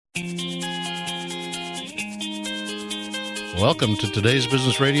Welcome to today's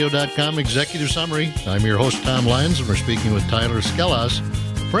BusinessRadio.com Executive Summary. I'm your host, Tom Lyons, and we're speaking with Tyler Skelas,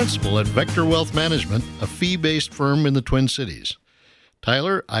 principal at Vector Wealth Management, a fee-based firm in the Twin Cities.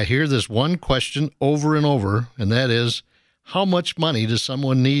 Tyler, I hear this one question over and over, and that is, how much money does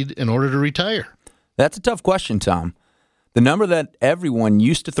someone need in order to retire? That's a tough question, Tom. The number that everyone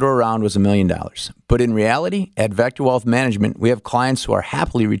used to throw around was $1 million. But in reality, at Vector Wealth Management, we have clients who are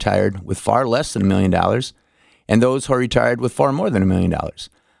happily retired with far less than $1 million, and those who are retired with far more than $1 million.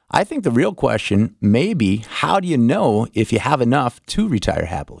 I think the real question may be, how do you know if you have enough to retire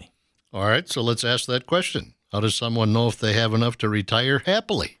happily? All right, so let's ask that question. How does someone know if they have enough to retire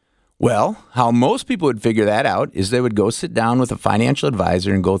happily? Well, how most people would figure that out is they would go sit down with a financial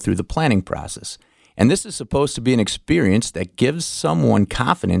advisor and go through the planning process. And this is supposed to be an experience that gives someone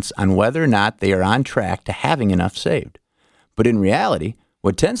confidence on whether or not they are on track to having enough saved. But in reality,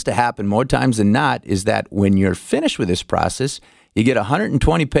 what tends to happen more times than not is that when you're finished with this process, you get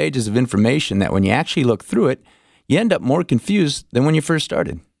 120 pages of information that when you actually look through it, you end up more confused than when you first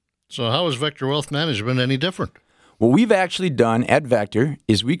started. So how is Vector Wealth Management any different? What we've actually done at Vector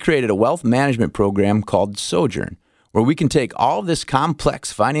is we created a wealth management program called Sojourn, where we can take all of this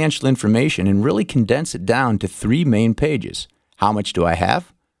complex financial information and really condense it down to 3 main pages. How much do I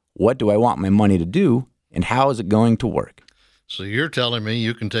have? What do I want my money to do? And how is it going to work? So you're telling me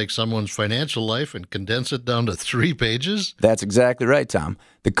you can take someone's financial life and condense it down to 3 pages? That's exactly right, Tom.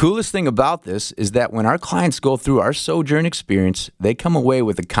 The coolest thing about this is that when our clients go through our Sojourn experience, they come away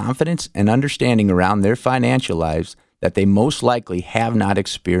with a confidence and understanding around their financial lives that they most likely have not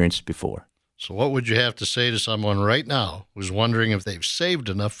experienced before. So what would you have to say to someone right now who's wondering if they've saved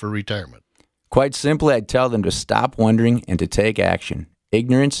enough for retirement? Quite simply, I'd tell them to stop wondering and to take action.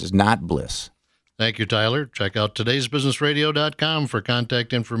 Ignorance is not bliss. Thank you, Tyler. Check out today'sbusinessradio.com for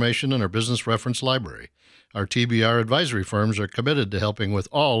contact information and our business reference library. Our TBR advisory firms are committed to helping with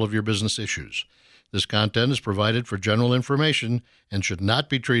all of your business issues. This content is provided for general information and should not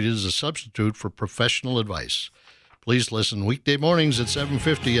be treated as a substitute for professional advice. Please listen weekday mornings at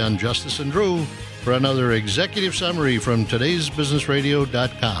 7:50 on Justice and Drew for another executive summary from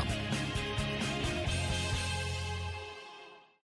today'sbusinessradio.com.